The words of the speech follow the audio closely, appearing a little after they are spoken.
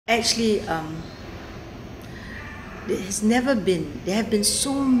Actually, there have been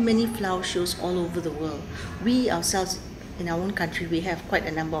so many flower shows all over the world. We ourselves, in our own country, we have quite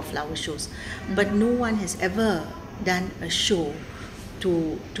a number of flower shows, but no one has ever done a show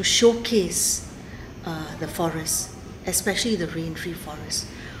to showcase the forest, especially the rain-tree forest.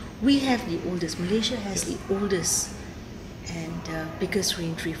 We have the oldest, Malaysia has the oldest and biggest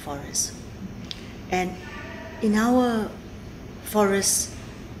rain-tree forest. And in our forest,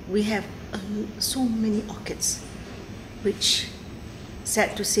 we have so many orchids, which,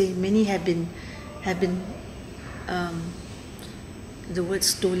 sad to say, many have been the word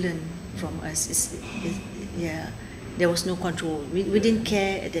stolen from us. Yeah, there was no control. We didn't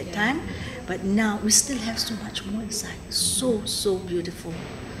care at that time, but now we still have so much more inside. So beautiful.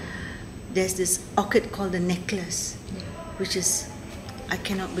 There's this orchid called the necklace, which is, I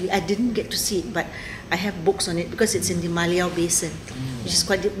cannot believe, I didn't get to see it, but I have books on it because it's in the Maliau Basin, which is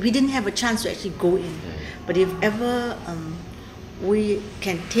quite, we didn't have a chance to actually go in. But if ever we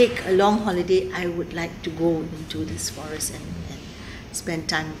can take a long holiday, I would like to go into this forest and spend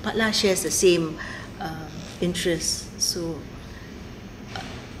time. Patla shares the same interests. So,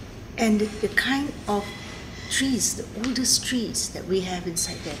 and the kind of trees, the oldest trees that we have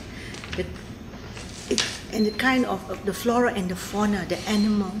inside there, and the kind of the flora and the fauna, the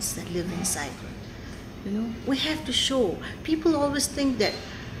animals that live inside. You know, we have to show. People always think that.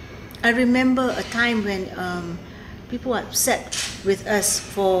 I remember a time when people were upset with us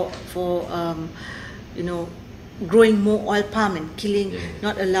for you know, growing more oil palm and killing,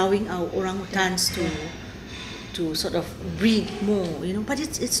 not allowing our orangutans to sort of breed more. You know, but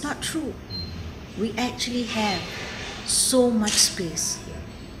it's not true. We actually have so much space.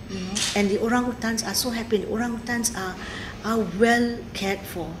 You know, and the orangutans are so happy. The orangutans are well cared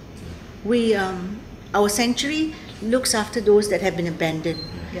for. We our sanctuary looks after those that have been abandoned,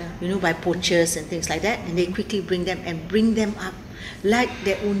 you know, by poachers and things like that, and they quickly bring them up like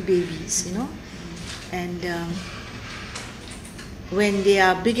their own babies, you know. And when they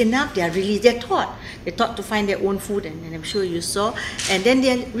are big enough, they're taught to find their own food, and I'm sure you saw, and then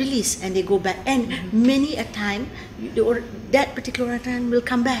they're released and they go back, and many a time that particular time will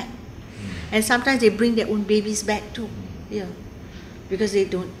come back, and sometimes they bring their own babies back too, because they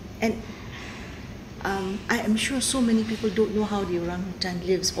don't. And I am sure so many people don't know how the orangutan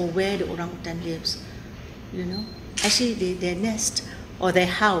lives or where the orangutan lives. You know, actually their nest or their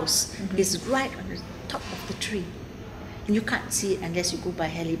house is right on the top of the tree, and you can't see it unless you go by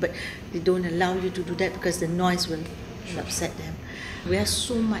heli. But they don't allow you to do that because the noise will upset them. We have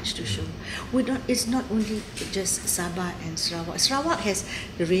so much to show. It's not only just Sabah and Sarawak. Sarawak has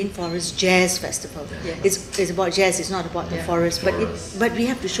the Rainforest Jazz Festival. It's about jazz. It's not about the forest. But we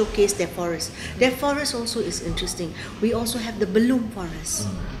have to showcase their forest. Their forest also is interesting. We also have the Balloon Forest,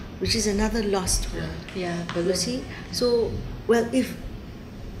 which is another lost world. You see. So if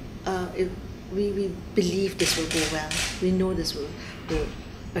we believe this will go well, we know this will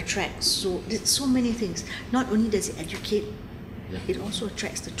attract so many things. Not only does it educate, it also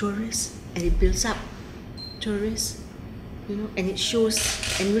attracts the tourists, and it builds up tourists, you know, and it shows,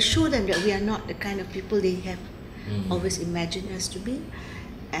 and we show them that we are not the kind of people they have always imagined us to be.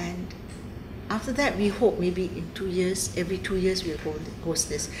 And after that, we hope maybe in 2 years, every 2 years we'll host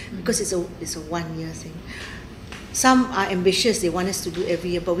this, because it's a 1 year thing. Some are ambitious, they want us to do every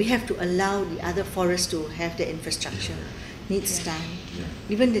year, but we have to allow the other forests to have their infrastructure. Needs time.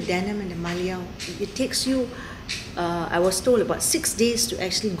 Even the Danam and the Maliau, it takes you, I was told, about 6 days to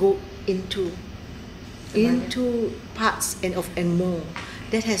actually go into parts and more.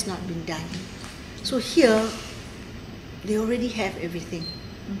 That has not been done. So here, they already have everything.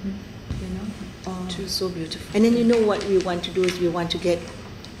 You know, it's so beautiful. And then you know what we want to do is we want to get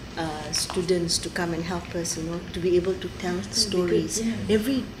students to come and help us, you know, to be able to tell stories.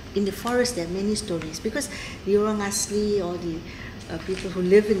 In the forest there are many stories, because the orang asli or the people who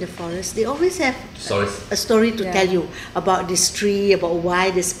live in the forest, they always have a story to tell you about this tree, about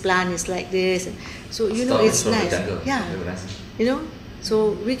why this plant is like this. So you know, it's nice. You know,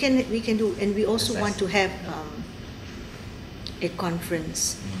 so we can do, and we also want to have a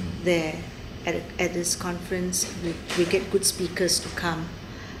conference there. At this conference, we get good speakers to come.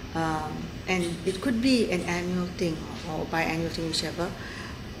 And it could be an annual thing or biannual thing, whichever,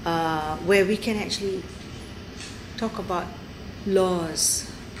 where we can actually talk about laws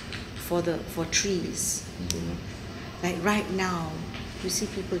for trees. You know? Like right now, you see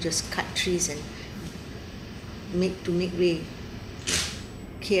people just cut trees and make way.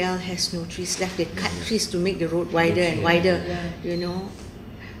 KL has no trees left. They cut trees to make the road wider and wider. You know,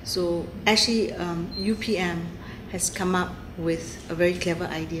 so actually UPM has come up with a very clever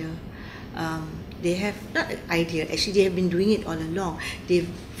idea. They have, not an idea, actually they have been doing it all along. They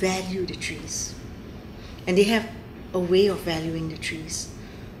value the trees. And they have a way of valuing the trees.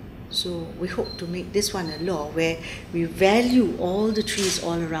 So we hope to make this one a law where we value all the trees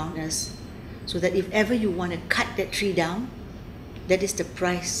all around us, so that if ever you want to cut that tree down, that is the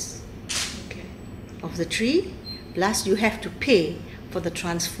price of the tree, plus you have to pay for the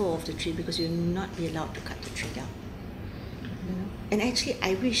transfer of the tree, because you'll not be allowed to cut the tree down. You know? And actually,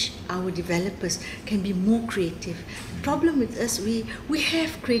 I wish our developers can be more creative. The problem with us, we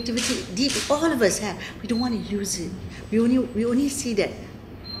have creativity, deep, all of us have. We don't want to use it. We only see that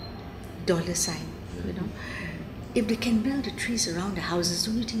dollar sign, you know. If they can build the trees around the houses,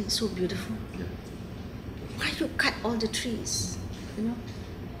 don't you think it's so beautiful? Yeah. Why you cut all the trees? You know,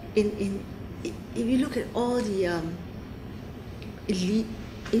 if you look at all the elite,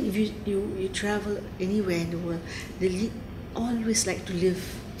 if you travel anywhere in the world, the elite always like to live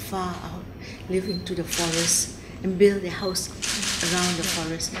far out, live into the forest and build their house around the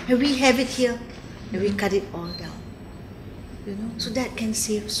forest. And we have it here, and we cut it all down. You know, so that can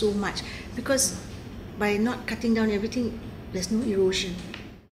save so much, because by not cutting down everything, there's no erosion.